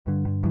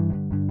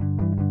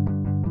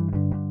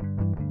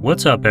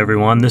What's up,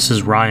 everyone? This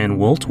is Ryan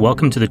Wolt.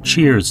 Welcome to the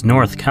Cheers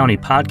North County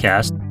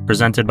podcast,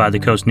 presented by the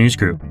Coast News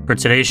Group. For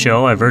today's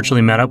show, I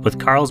virtually met up with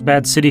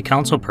Carlsbad City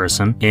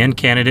Councilperson and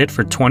candidate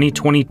for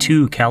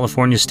 2022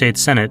 California State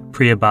Senate,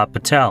 Priya Bhatt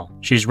Patel.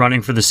 She's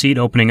running for the seat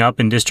opening up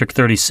in District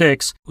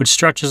 36, which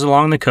stretches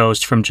along the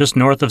coast from just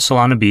north of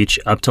Solana Beach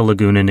up to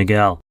Laguna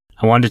Niguel.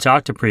 I wanted to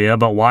talk to Priya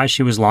about why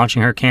she was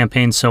launching her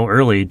campaign so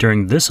early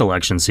during this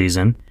election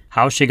season,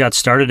 how she got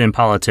started in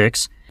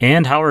politics,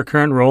 and how her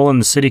current role in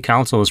the city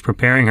council is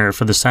preparing her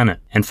for the Senate.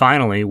 And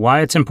finally,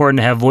 why it's important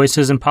to have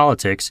voices in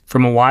politics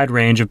from a wide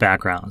range of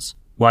backgrounds.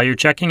 While you're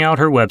checking out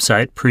her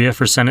website,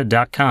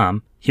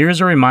 priyaforsenate.com,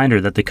 here's a reminder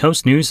that the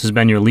Coast News has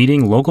been your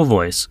leading local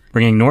voice,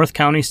 bringing North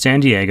County, San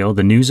Diego,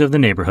 the news of the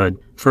neighborhood,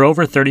 for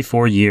over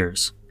 34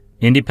 years.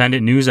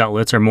 Independent news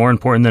outlets are more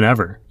important than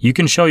ever. You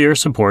can show your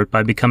support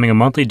by becoming a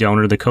monthly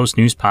donor to the Coast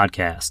News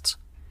podcasts.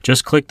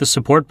 Just click the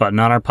support button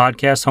on our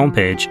podcast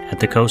homepage at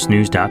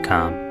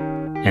thecoastnews.com.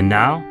 And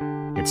now,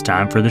 it's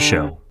time for the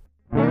show.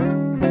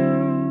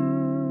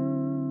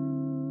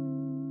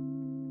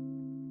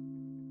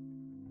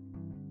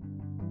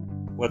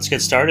 Let's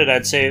get started.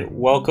 I'd say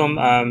welcome,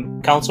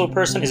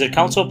 councilperson. Is it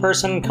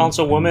councilperson,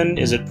 councilwoman?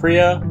 Is it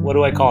Priya? What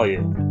do I call you?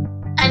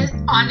 And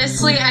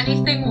honestly,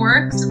 anything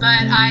works, but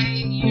I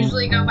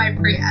usually go by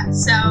Priya.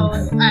 So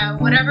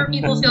whatever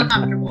people feel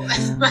comfortable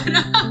with.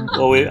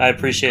 Well, I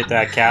appreciate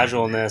that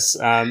casualness.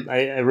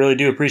 I really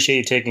do appreciate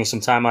you taking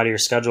some time out of your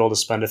schedule to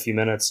spend a few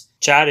minutes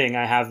chatting.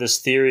 I have this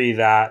theory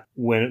that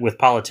with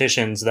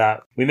politicians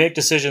that we make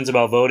decisions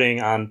about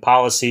voting on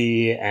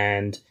policy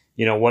and,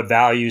 what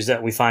values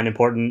that we find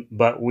important,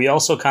 but we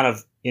also kind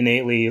of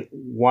innately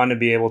want to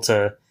be able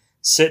to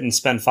sit and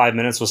spend 5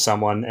 minutes with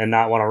someone and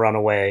not want to run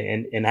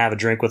away and have a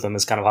drink with them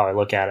is kind of how I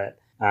look at it.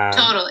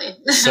 Totally.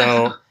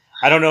 So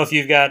I don't know if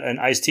you've got an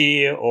iced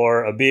tea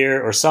or a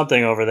beer or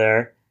something over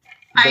there.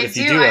 But if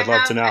you do, I'd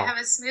love to know. I have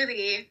a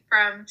smoothie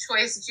from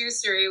Choice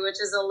Juicery, which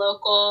is a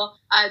local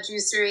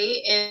juicery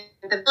in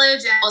the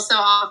village and also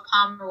off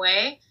Palmer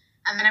Way.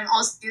 And then I'm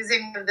also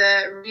using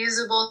the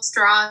reusable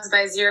straws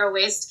by Zero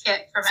Waste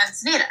kit from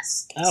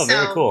Encinitas. Oh,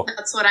 very cool.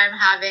 That's what I'm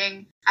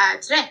having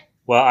today.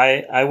 Well,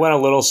 I went a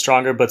little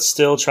stronger, but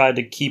still tried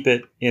to keep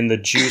it in the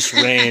juice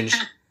range.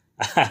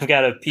 I've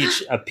got a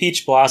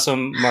peach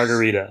blossom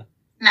margarita.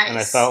 Nice. And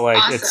I felt like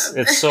awesome.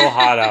 it's so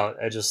hot out.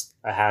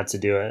 I had to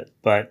do it.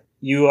 But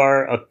you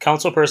are a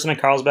council person in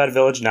Carlsbad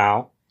Village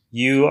now.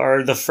 You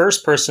are the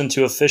first person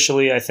to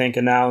officially, I think,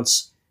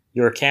 announce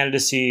your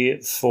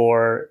candidacy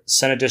for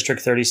Senate District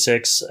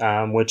 36,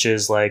 which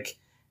is like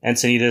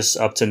Encinitas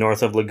up to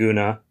north of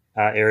Laguna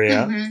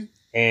area. Mm-hmm.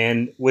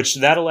 And which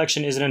that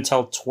election isn't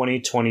until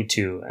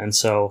 2022. And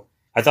so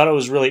I thought it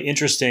was really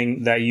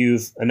interesting that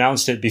you've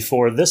announced it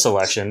before this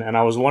election. And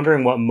I was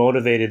wondering what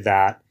motivated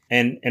that.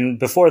 And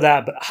before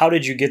that, but how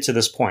did you get to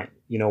this point?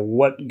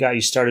 What got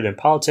you started in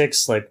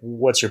politics? Like,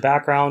 what's your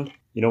background?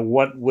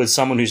 What would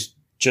someone who's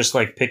just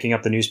like picking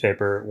up the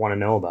newspaper want to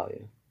know about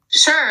you?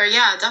 Sure.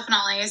 Yeah,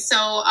 definitely. So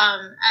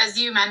as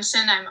you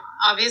mentioned, I'm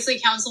obviously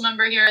council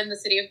member here in the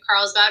city of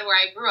Carlsbad where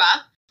I grew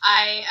up.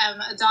 I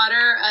am a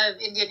daughter of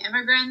Indian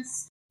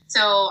immigrants,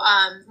 so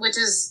which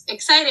is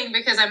exciting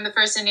because I'm the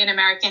first Indian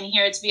American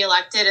here to be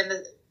elected in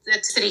the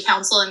city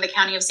council in the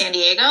county of San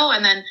Diego.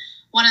 And then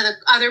one of the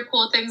other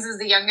cool things is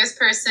the youngest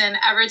person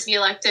ever to be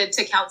elected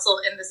to council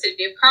in the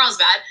city of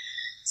Carlsbad.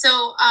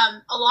 So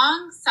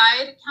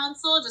alongside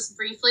council, just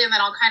briefly, and then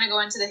I'll kind of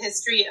go into the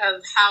history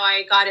of how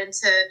I got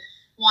into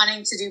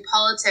wanting to do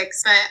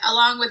politics. But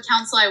along with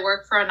council, I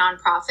work for a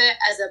nonprofit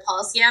as a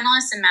policy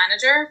analyst and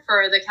manager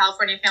for the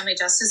California Family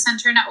Justice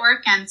Center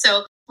Network. And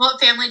so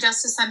what Family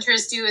Justice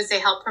Centers do is they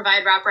help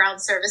provide wraparound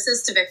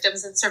services to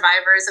victims and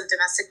survivors of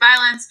domestic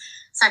violence,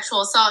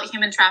 sexual assault,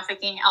 human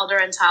trafficking, elder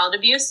and child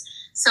abuse.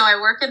 So I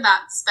work in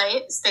that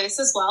space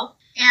as well.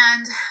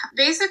 And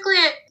basically,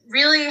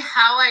 really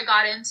how I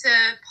got into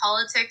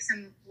politics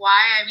and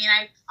why,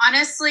 I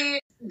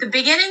honestly, the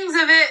beginnings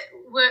of it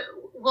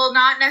will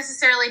not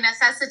necessarily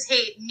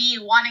necessitate me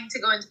wanting to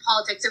go into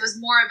politics. It was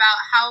more about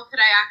how could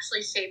I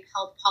actually shape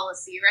health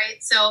policy,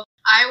 right? So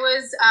I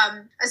was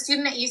a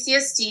student at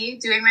UCSD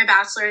doing my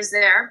bachelor's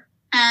there.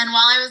 And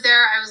while I was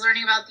there, I was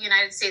learning about the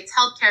United States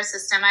healthcare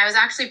system. I was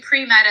actually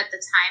pre-med at the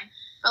time,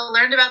 but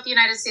learned about the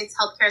United States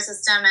healthcare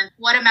system and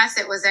what a mess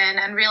it was in,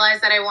 and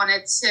realized that I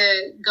wanted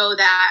to go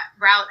that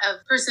route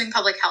of pursuing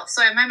public health.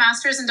 So I have my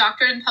master's and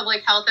doctorate in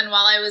public health. And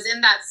while I was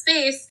in that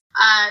space,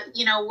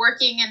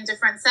 working in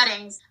different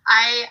settings,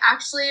 I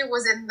actually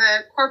was in the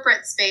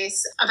corporate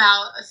space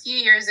about a few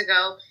years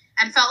ago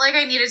and felt like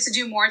I needed to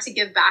do more to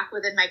give back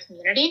within my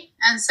community.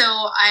 And so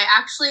I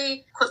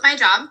actually quit my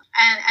job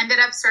and ended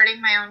up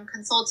starting my own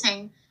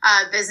consulting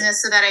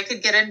business so that I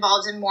could get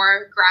involved in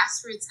more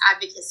grassroots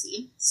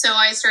advocacy. So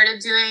I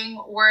started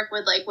doing work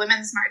with like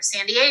Women's March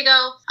San Diego,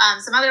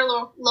 some other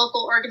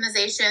local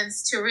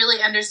organizations to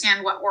really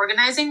understand what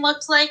organizing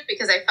looked like,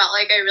 because I felt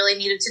like I really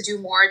needed to do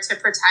more to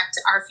protect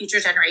our future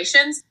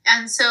generations.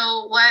 And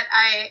so what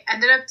I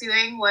ended up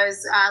doing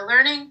was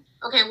learning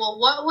okay, well,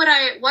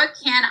 what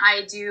can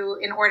I do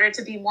in order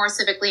to be more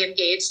civically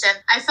engaged? And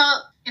I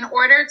felt in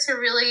order to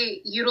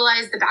really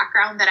utilize the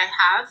background that I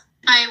have,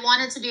 I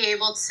wanted to be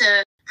able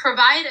to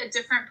provide a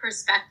different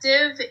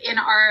perspective in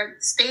our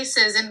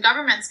spaces, in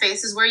government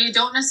spaces, where you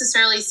don't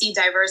necessarily see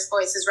diverse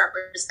voices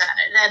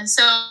represented. And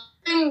so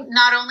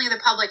not only the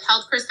public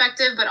health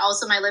perspective, but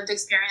also my lived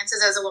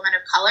experiences as a woman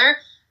of color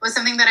was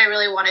something that I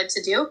really wanted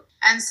to do.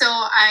 And so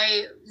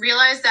I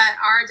realized that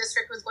our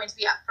district was going to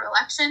be up for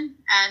election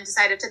and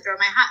decided to throw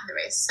my hat in the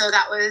race. So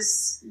that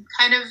was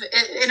kind of,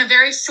 in a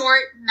very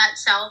short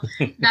nutshell,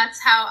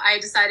 that's how I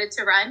decided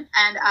to run.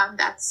 And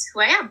that's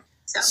who I am.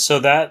 So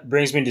that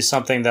brings me to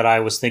something that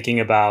I was thinking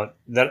about,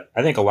 that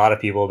I think a lot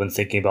of people have been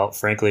thinking about,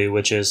 frankly,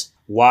 which is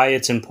why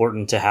it's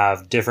important to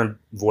have different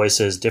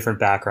voices, different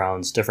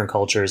backgrounds, different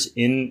cultures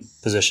in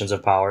positions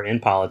of power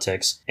in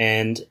politics.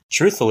 And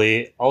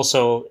truthfully,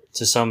 also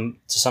to some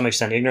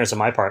extent, ignorance on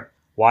my part,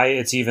 why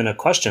it's even a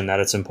question that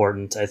it's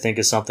important, I think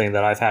is something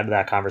that I've had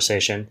that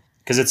conversation.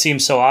 Because it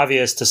seems so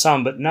obvious to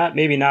some, but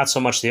maybe not so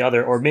much the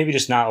other, or maybe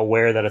just not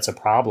aware that it's a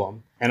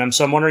problem. And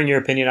I'm wondering your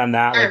opinion on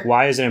that. Like,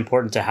 why is it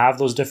important to have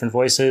those different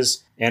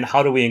voices? And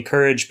how do we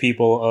encourage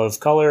people of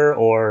color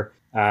or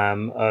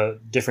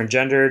different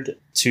gendered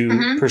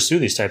to pursue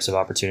these types of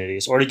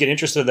opportunities, or to get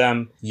interested in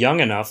them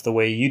young enough, the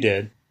way you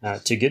did,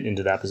 to get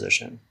into that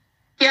position?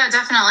 Yeah,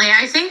 definitely.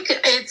 I think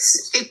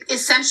it's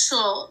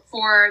essential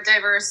for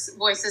diverse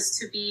voices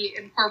to be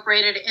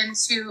incorporated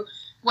into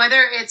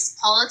whether it's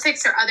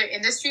politics or other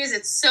industries.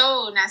 It's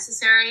so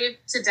necessary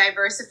to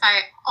diversify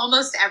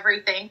almost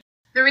everything.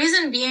 The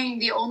reason being,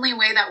 the only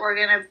way that we're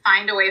going to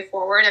find a way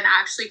forward and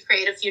actually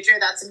create a future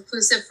that's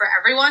inclusive for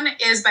everyone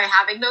is by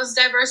having those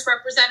diverse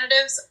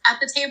representatives at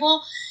the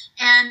table.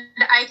 And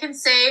I can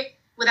say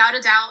without a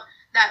doubt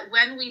that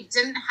when we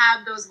didn't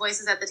have those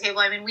voices at the table,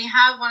 I mean, we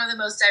have one of the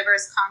most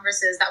diverse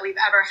Congresses that we've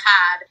ever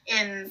had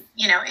in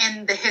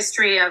the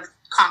history of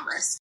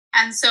Congress.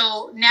 And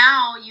so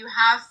now you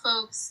have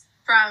folks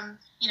from,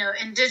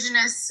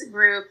 indigenous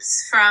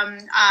groups, from,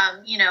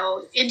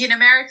 Indian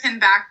American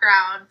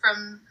background,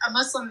 from a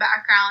Muslim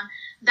background,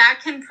 that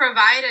can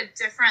provide a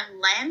different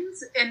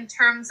lens in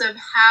terms of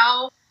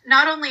how,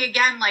 not only,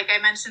 again, like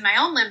I mentioned, my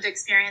own lived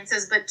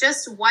experiences, but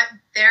just what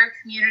their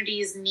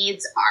community's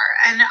needs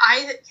are. And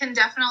I can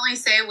definitely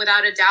say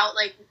without a doubt,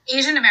 like,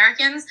 Asian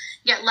Americans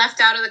get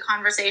left out of the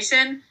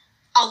conversation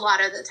a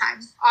lot of the time.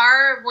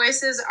 Our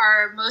voices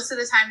are most of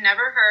the time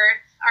never heard,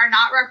 are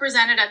not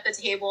represented at the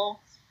table.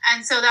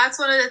 And so that's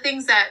one of the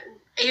things, that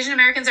Asian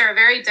Americans are a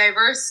very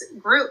diverse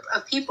group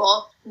of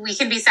people. We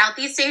can be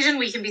Southeast Asian,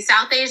 we can be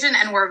South Asian,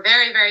 and we're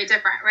very, very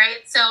different, right?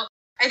 So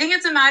I think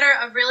it's a matter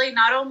of really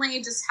not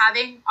only just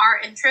having our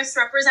interests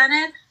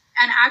represented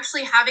and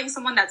actually having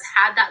someone that's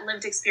had that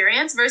lived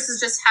experience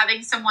versus just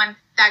having someone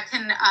that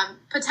can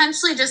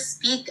potentially just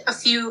speak a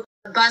few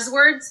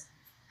buzzwords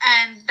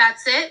and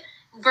that's it,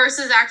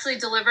 versus actually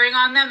delivering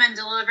on them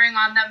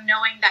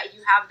knowing that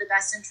you have the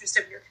best interest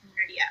of your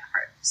community at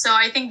heart. So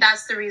I think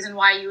that's the reason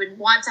why you would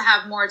want to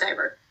have more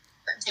diverse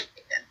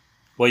representation.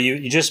 Well,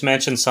 you just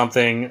mentioned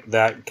something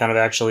that kind of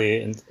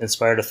actually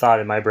inspired a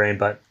thought in my brain,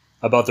 but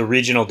about the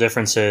regional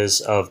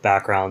differences of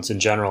backgrounds in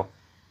general.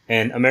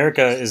 And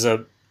America is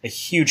a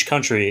huge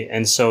country,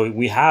 and so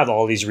we have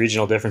all these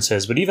regional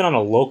differences. But even on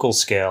a local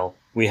scale,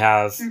 we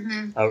have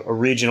a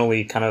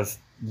regionally kind of,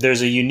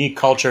 there's a unique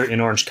culture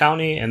in Orange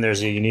County, and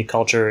there's a unique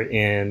culture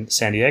in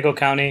San Diego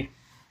County.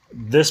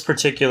 This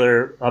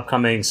particular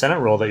upcoming Senate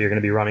role that you're going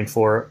to be running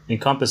for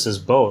encompasses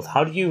both.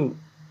 How do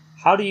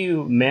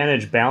you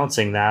manage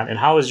balancing that, and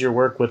how has your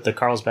work with the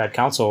Carlsbad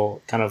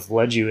Council kind of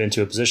led you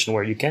into a position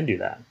where you can do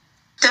that?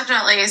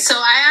 Definitely. So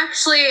I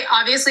actually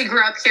obviously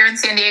grew up here in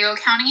San Diego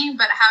County,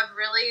 but have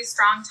really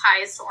strong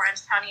ties to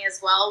Orange County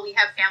as well. We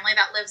have family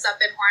that lives up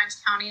in Orange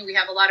County. We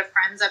have a lot of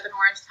friends up in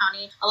Orange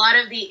County. A lot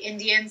of the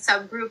Indian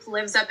subgroup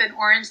lives up in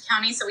Orange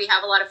County. So we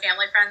have a lot of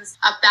family friends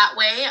up that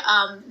way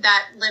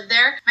that live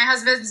there. My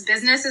husband's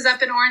business is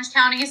up in Orange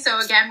County. So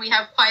again, we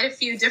have quite a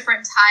few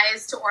different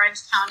ties to Orange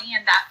County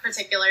in that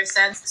particular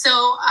sense. So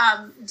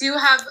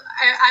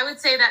I would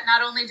say that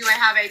not only do I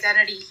have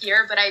identity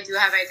here, but I do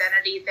have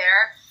identity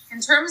there. In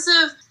terms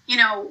of,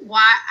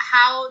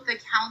 how the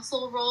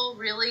council role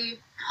really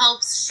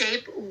helps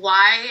shape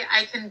why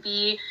I can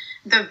be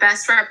the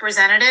best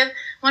representative,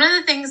 one of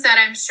the things that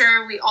I'm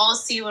sure we all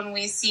see when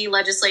we see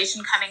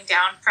legislation coming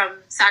down from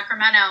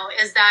Sacramento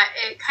is that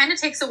it kind of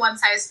takes a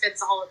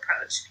one-size-fits-all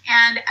approach.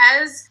 And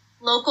as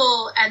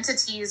local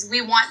entities,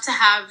 we want to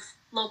have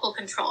local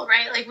control,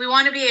 right? Like, we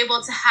want to be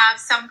able to have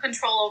some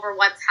control over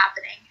what's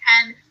happening.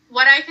 And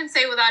what I can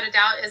say without a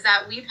doubt is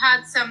that we've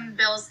had some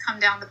bills come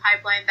down the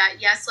pipeline that,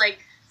 yes, like,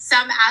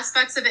 some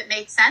aspects of it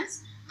make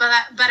sense, but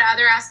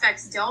other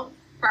aspects don't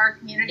for our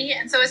community.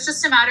 And so it's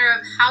just a matter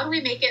of how do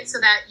we make it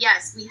so that,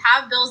 yes, we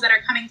have bills that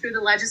are coming through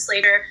the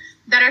legislature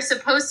that are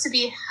supposed to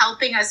be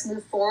helping us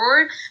move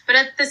forward, but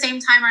at the same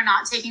time are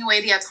not taking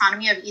away the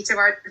autonomy of each of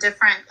our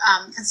different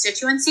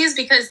constituencies.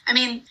 Because, I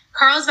mean,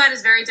 Carlsbad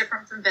is very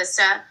different from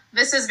Vista.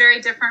 Vista is very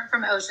different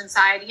from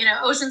Oceanside.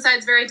 Oceanside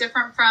is very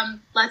different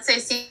from, let's say,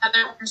 some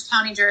other Orange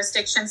County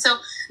jurisdiction. So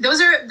those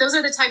are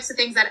the types of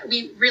things that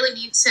we really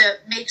need to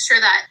make sure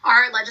that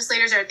our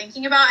legislators are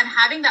thinking about, and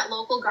having that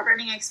local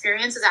governing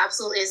experience is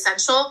absolutely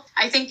essential.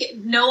 I think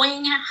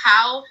knowing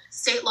how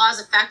state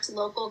laws affect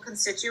local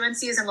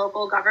constituencies and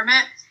local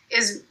government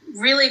is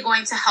really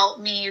going to help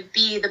me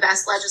be the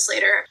best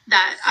legislator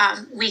that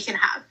we can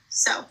have.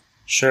 So.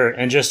 Sure.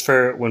 And just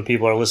for when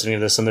people are listening to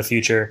this in the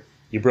future,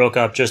 you broke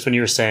up just when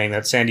you were saying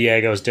that San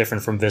Diego is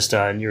different from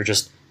Vista, and you were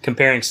just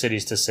comparing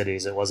cities to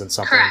cities. It wasn't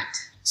something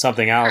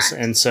else.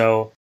 Correct. And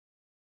so,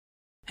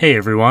 hey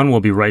everyone, we'll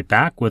be right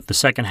back with the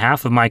second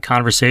half of my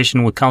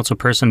conversation with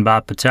Councilperson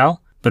Bob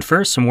Patel. But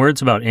first, some words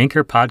about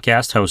Anchor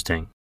Podcast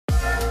hosting.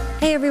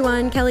 Hey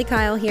everyone, Kelly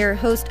Kyle here,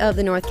 host of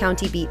the North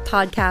County Beat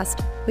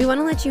podcast. We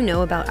want to let you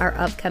know about our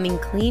upcoming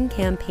Clean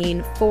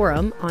Campaign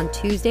Forum on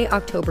Tuesday,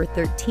 October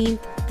 13th.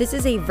 This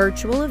is a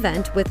virtual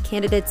event with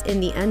candidates in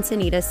the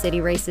Encinitas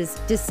city races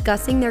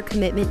discussing their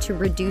commitment to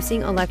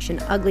reducing election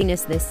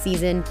ugliness this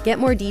season. Get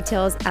more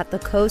details at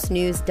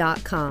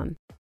thecoastnews.com.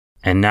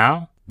 And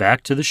now,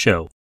 back to the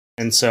show.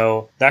 And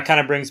so that kind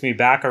of brings me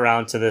back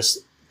around to this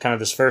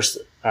first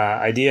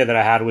idea that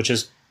I had, which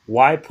is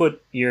why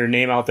put your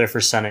name out there for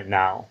Senate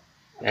now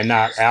and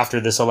not after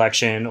this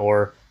election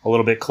or a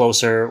little bit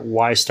closer?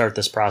 Why start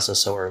this process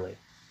so early?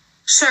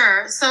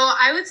 Sure. So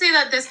I would say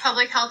that this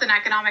public health and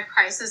economic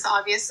crisis,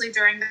 obviously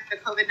during the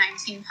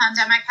COVID-19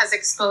 pandemic, has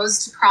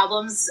exposed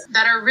problems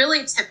that are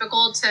really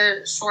typical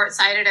to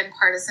short-sighted and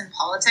partisan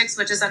politics,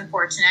 which is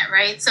unfortunate,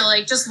 right? So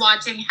just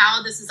watching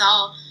how this is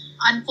all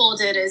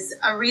unfolded is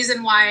a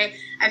reason why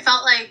I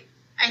felt like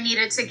I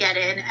needed to get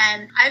in.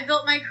 And I've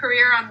built my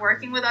career on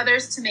working with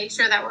others to make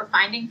sure that we're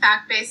finding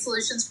fact-based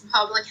solutions for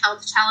public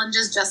health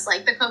challenges, just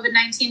like the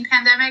COVID-19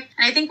 pandemic.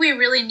 And I think we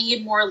really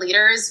need more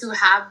leaders who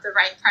have the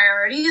right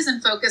priorities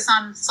and focus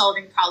on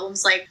solving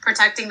problems like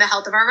protecting the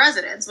health of our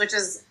residents, which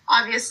is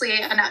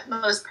obviously an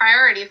utmost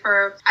priority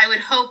for, I would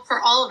hope, for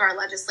all of our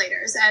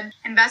legislators, and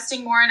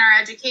investing more in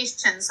our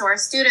education so our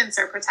students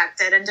are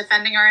protected and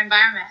defending our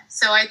environment.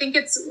 So I think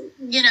it's,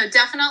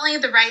 definitely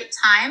the right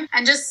time.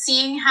 And just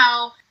seeing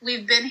how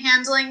we've been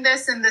handling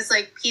this in this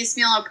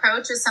piecemeal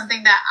approach is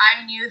something that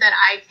I knew that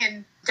I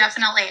can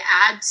definitely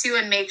add to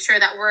and make sure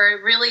that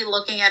we're really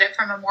looking at it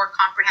from a more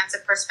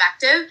comprehensive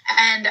perspective,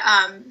 and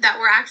that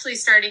we're actually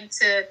starting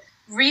to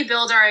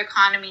rebuild our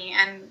economy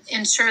and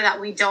ensure that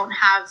we don't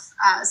have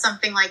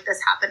something like this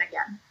happen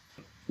again.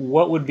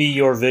 What would be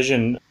your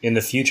vision in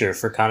the future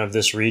for kind of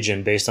this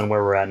region based on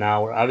where we're at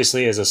now? We're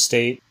obviously, as a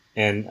state,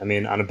 and I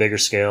mean, on a bigger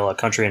scale, a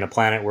country and a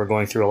planet, we're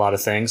going through a lot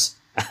of things.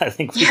 I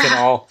think we can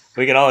all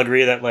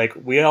agree that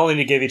we all need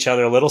to give each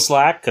other a little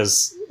slack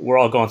because we're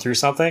all going through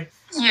something.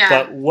 Yeah.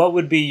 But what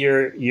would be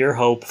your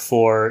hope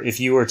for if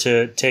you were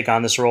to take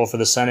on this role for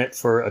the Senate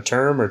for a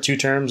term or 2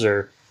 terms,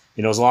 or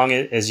as long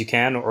as you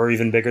can, or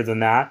even bigger than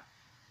that?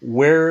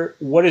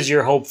 What is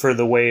your hope for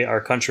the way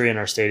our country and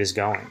our state is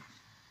going?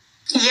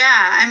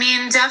 Yeah, I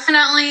mean,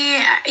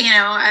 definitely,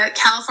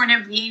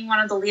 California being one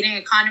of the leading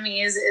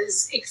economies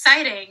is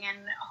exciting, and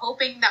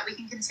hoping that we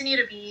can continue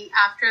to be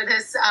after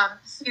this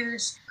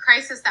huge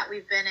crisis that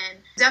we've been in.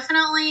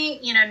 Definitely,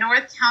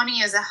 North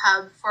County is a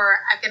hub for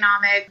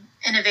economic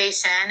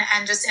innovation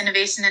and just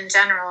innovation in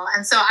general.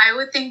 And so I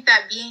would think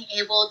that being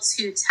able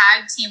to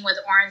tag team with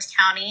Orange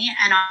County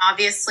and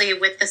obviously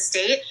with the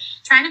state,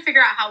 trying to figure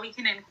out how we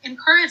can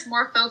encourage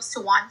more folks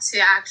to want to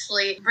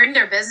actually bring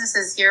their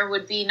businesses here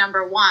would be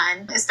number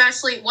one,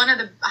 especially one of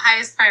the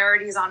highest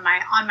priorities on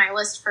my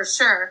list for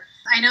sure.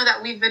 I know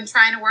that we've been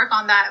trying to work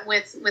on that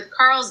with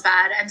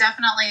Carlsbad, and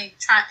definitely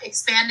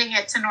expanding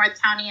it to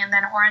North County and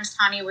then Orange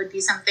County would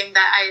be something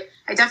that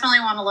I definitely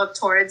want to look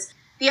towards.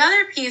 The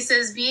other piece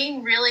is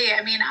being really,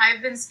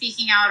 I've been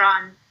speaking out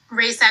on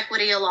race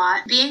equity a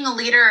lot, being a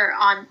leader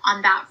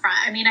on that front.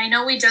 I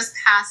know we just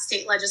passed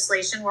state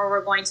legislation where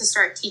we're going to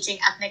start teaching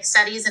ethnic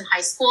studies in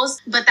high schools,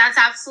 but that's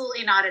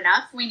absolutely not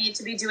enough. We need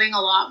to be doing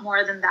a lot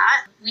more than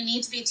that. We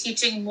need to be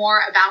teaching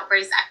more about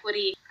race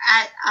equity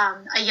at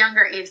a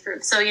younger age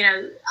group. So,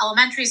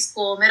 elementary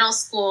school, middle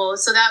school,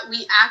 so that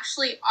we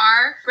actually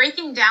are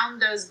breaking down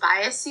those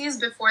biases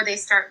before they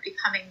start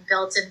becoming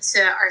built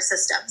into our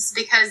systems.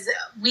 Because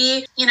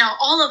we,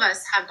 all of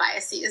us have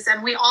biases,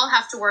 and we all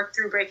have to work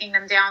through breaking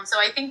them down. So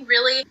I think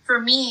really for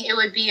me, it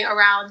would be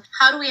around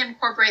how do we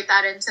incorporate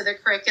that into the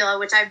curricula,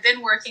 which I've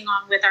been working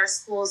on with our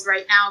schools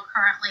right now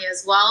currently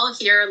as well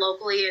here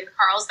locally in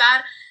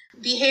Carlsbad.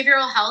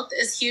 Behavioral health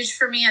is huge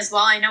for me as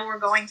well. I know we're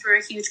going through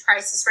a huge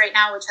crisis right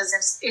now, which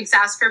has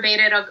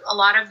exacerbated a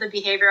lot of the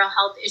behavioral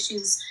health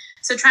issues.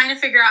 So trying to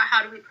figure out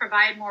how do we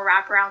provide more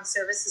wraparound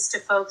services to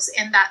folks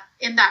in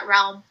that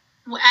realm,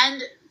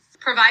 and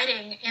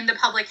providing in the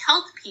public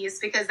health piece,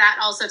 because that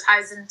also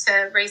ties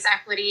into race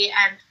equity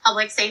and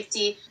public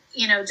safety.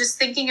 Just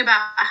thinking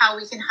about how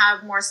we can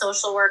have more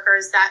social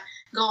workers that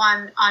go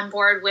on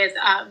board with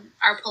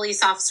our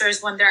police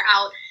officers when they're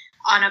out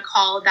on a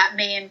call that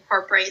may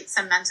incorporate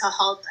some mental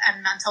health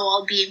and mental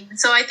well-being.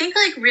 So I think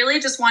like really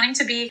just wanting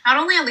to be not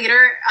only a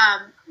leader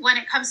when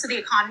it comes to the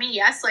economy,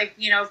 yes, like,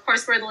 you know, of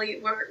course we're a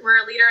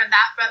leader in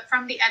that, but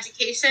from the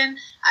education,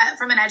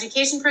 from an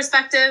education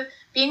perspective,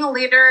 being a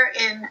leader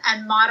in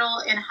and model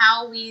in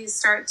how we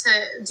start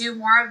to do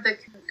more of the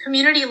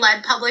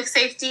community-led public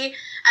safety,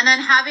 and then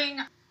having,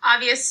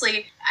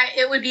 obviously,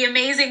 it would be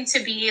amazing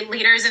to be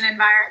leaders in the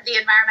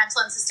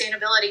environmental and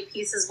sustainability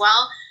piece as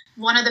well.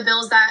 Two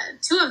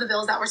of the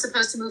bills that were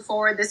supposed to move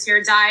forward this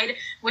year died,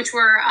 which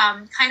were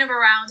kind of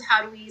around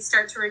how do we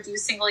start to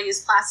reduce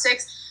single-use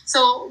plastics.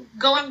 So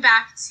going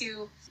back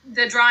to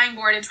the drawing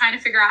board and trying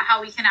to figure out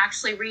how we can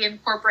actually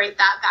reincorporate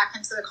that back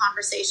into the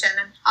conversation.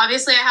 And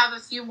obviously I have a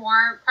few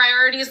more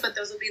priorities, but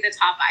those will be the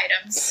top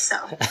items. So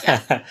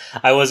yeah.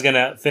 I was going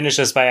to finish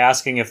this by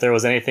asking if there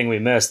was anything we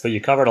missed, but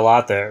you covered a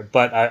lot there.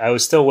 But I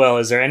was still will.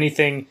 Is there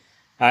anything,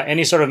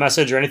 any sort of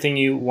message or anything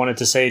you wanted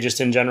to say just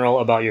in general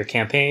about your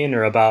campaign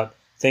or about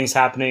things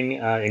happening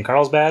in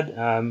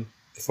Carlsbad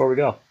before we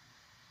go?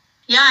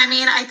 Yeah, I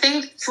mean, I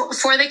think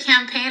for the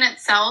campaign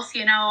itself,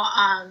 you know,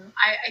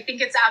 I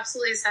think it's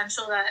absolutely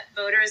essential that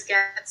voters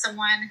get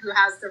someone who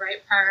has the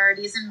right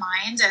priorities in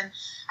mind. And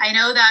I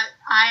know that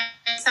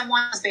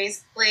someone was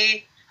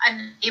basically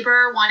a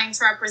neighbor wanting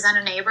to represent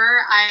a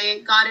neighbor.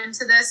 I got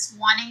into this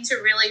wanting to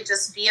really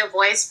just be a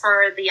voice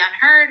for the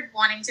unheard,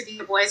 wanting to be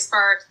a voice for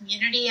our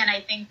community. And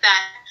I think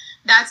that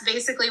that's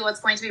basically what's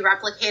going to be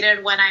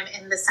replicated when I'm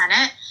in the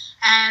Senate.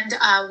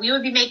 And we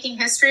would be making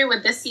history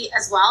with this seat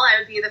as well. I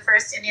would be the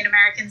first Indian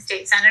American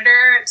state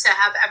senator to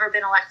have ever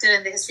been elected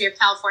in the history of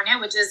California,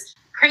 which is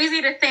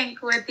crazy to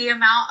think with the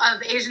amount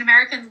of Asian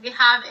Americans we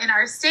have in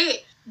our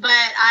state. But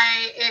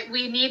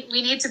we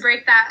need to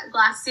break that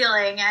glass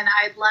ceiling, and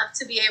I'd love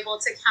to be able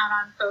to count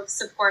on folks'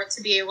 support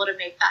to be able to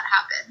make that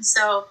happen.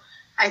 So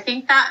I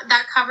think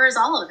that covers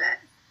all of it.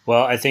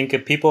 Well, I think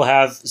if people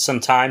have some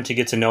time to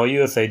get to know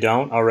you if they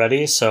don't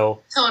already.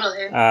 So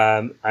totally.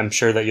 I'm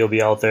sure that you'll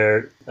be out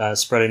there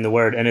spreading the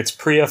word. And it's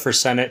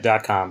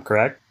priyaforsenate.com,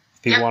 correct?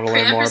 If people want to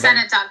learn more about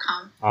it.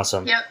 priyaforsenate.com.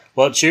 Awesome. Yep.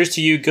 Well, cheers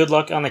to you. Good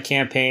luck on the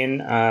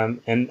campaign.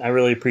 And I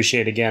really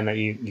appreciate, again, that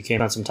you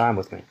came on some time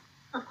with me.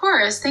 Of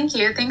course. Thank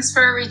you. Thanks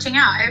for reaching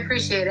out. I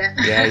appreciate it.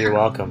 Yeah, you're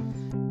welcome.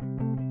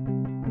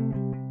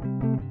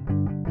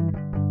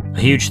 A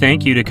huge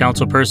thank you to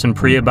Councilperson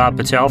Priya Bhat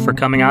Patel for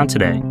coming on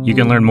today. You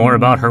can learn more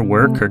about her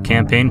work, her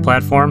campaign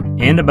platform,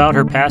 and about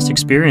her past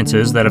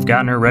experiences that have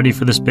gotten her ready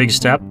for this big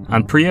step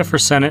on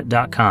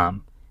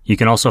priyaforsenate.com. You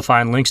can also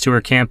find links to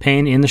her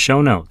campaign in the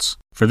show notes.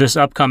 For this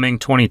upcoming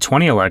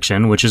 2020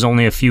 election, which is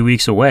only a few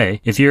weeks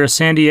away, if you're a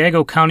San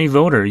Diego County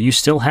voter, you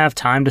still have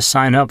time to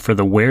sign up for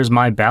the Where's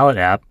My Ballot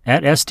app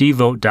at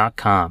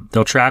sdvote.com.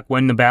 They'll track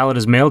when the ballot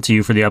is mailed to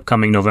you for the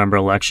upcoming November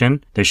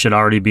election. They should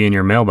already be in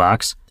your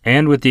mailbox.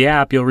 And with the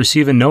app, you'll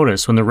receive a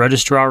notice when the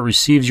registrar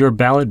receives your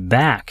ballot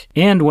back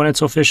and when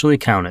it's officially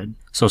counted.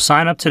 So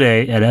sign up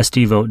today at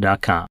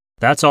sdvote.com.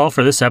 That's all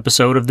for this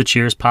episode of the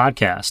Cheers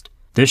Podcast.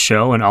 This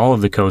show and all of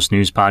the Coast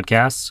News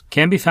podcasts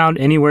can be found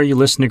anywhere you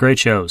listen to great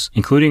shows,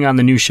 including on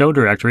the new show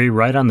directory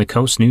right on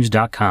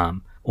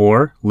thecoastnews.com.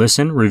 Or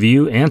listen,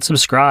 review, and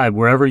subscribe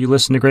wherever you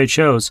listen to great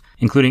shows,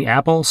 including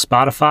Apple,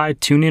 Spotify,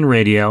 TuneIn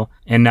Radio,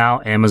 and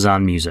now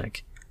Amazon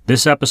Music.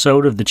 This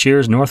episode of the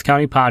Cheers North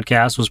County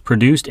Podcast was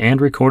produced and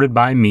recorded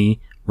by me,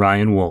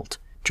 Ryan Wolt.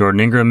 Jordan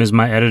Ingram is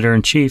my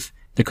editor-in-chief.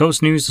 The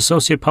Coast News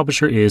associate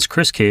publisher is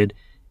Chris Kidd,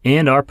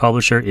 and our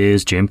publisher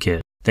is Jim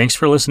Kidd. Thanks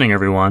for listening,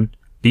 everyone.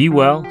 Be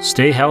well,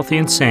 stay healthy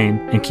and sane,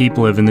 and keep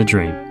living the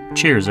dream.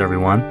 Cheers,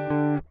 everyone.